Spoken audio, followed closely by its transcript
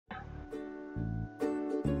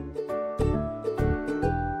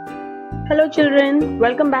Hello children,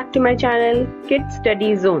 welcome back to my channel Kids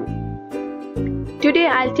Study Zone. Today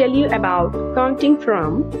I'll tell you about counting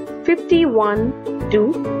from 51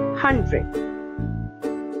 to 100.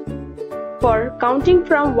 For counting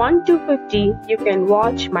from 1 to 50, you can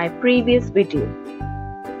watch my previous video.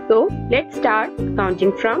 So let's start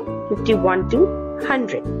counting from 51 to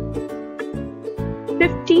 100.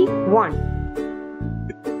 51,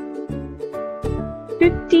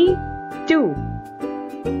 52,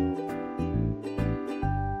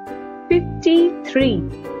 53,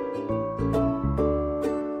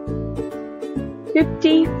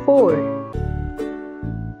 54,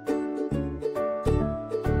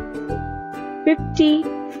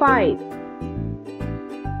 55,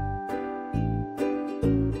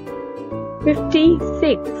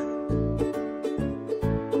 56,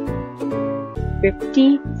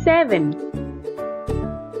 57,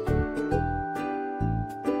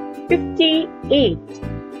 58,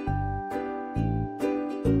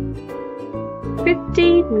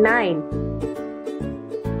 59,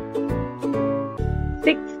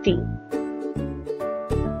 60,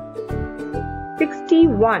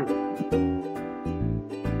 61,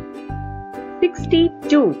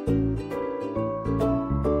 62,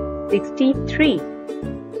 63,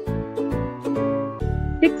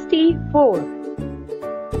 64,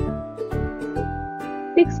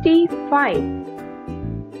 65,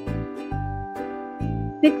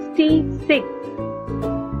 66,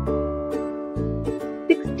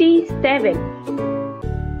 67,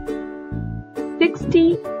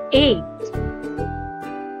 68,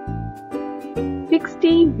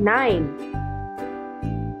 69,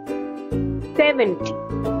 70,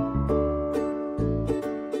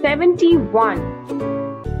 71,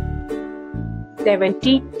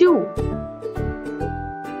 72,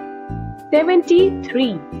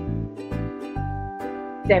 73,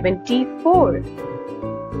 74,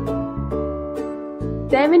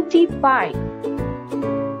 75,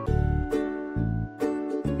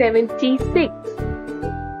 76,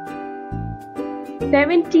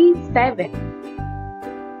 77,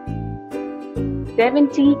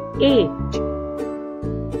 78,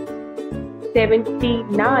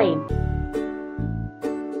 79,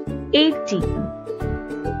 80,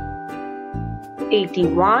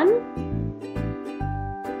 81,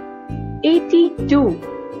 82,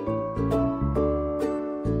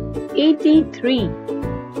 83,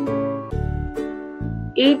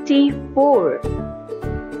 84,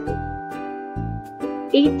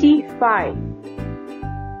 85,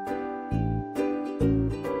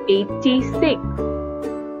 86,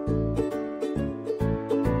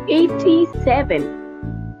 87,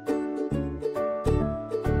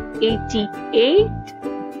 88,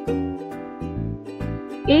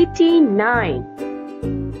 89,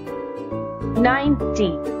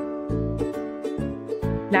 90,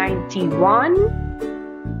 91,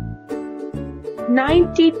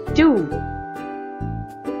 92,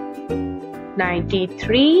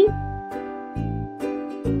 93,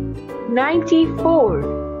 94,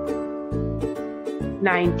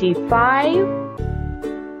 95,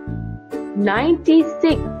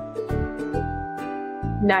 96,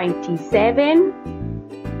 97,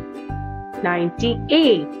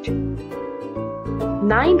 98,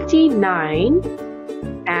 99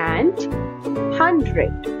 and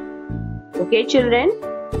 100. Okay children,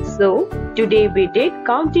 so today we did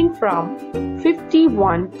counting from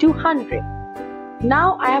 51 to 100.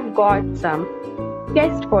 Now I have got some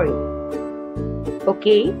test for you.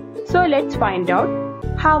 Okay, so let's find out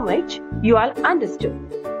how much you all understood.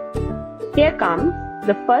 Here comes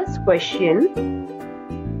the first question.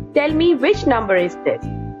 Tell me which number is this?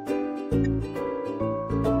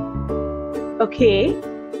 Okay,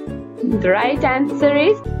 the right answer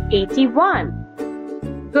is 81.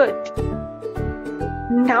 Good.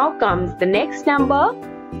 Now comes the next number.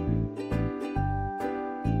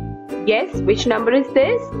 Guess which number is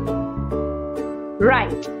this?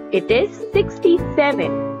 Right, it is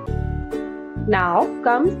 67. Now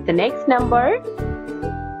comes the next number.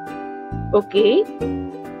 Okay,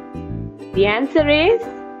 the answer is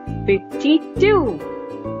 52.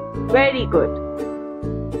 Very good.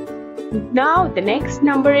 Now the next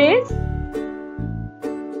number is,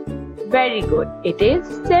 very good, it is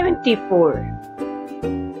 74.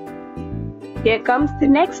 Here comes the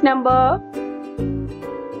next number,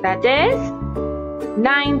 that is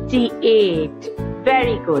 98.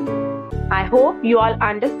 Very good. I hope you all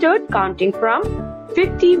understood counting from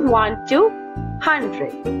 51 to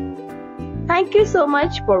 100. Thank you so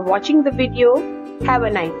much for watching the video. Have a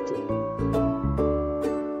nice day.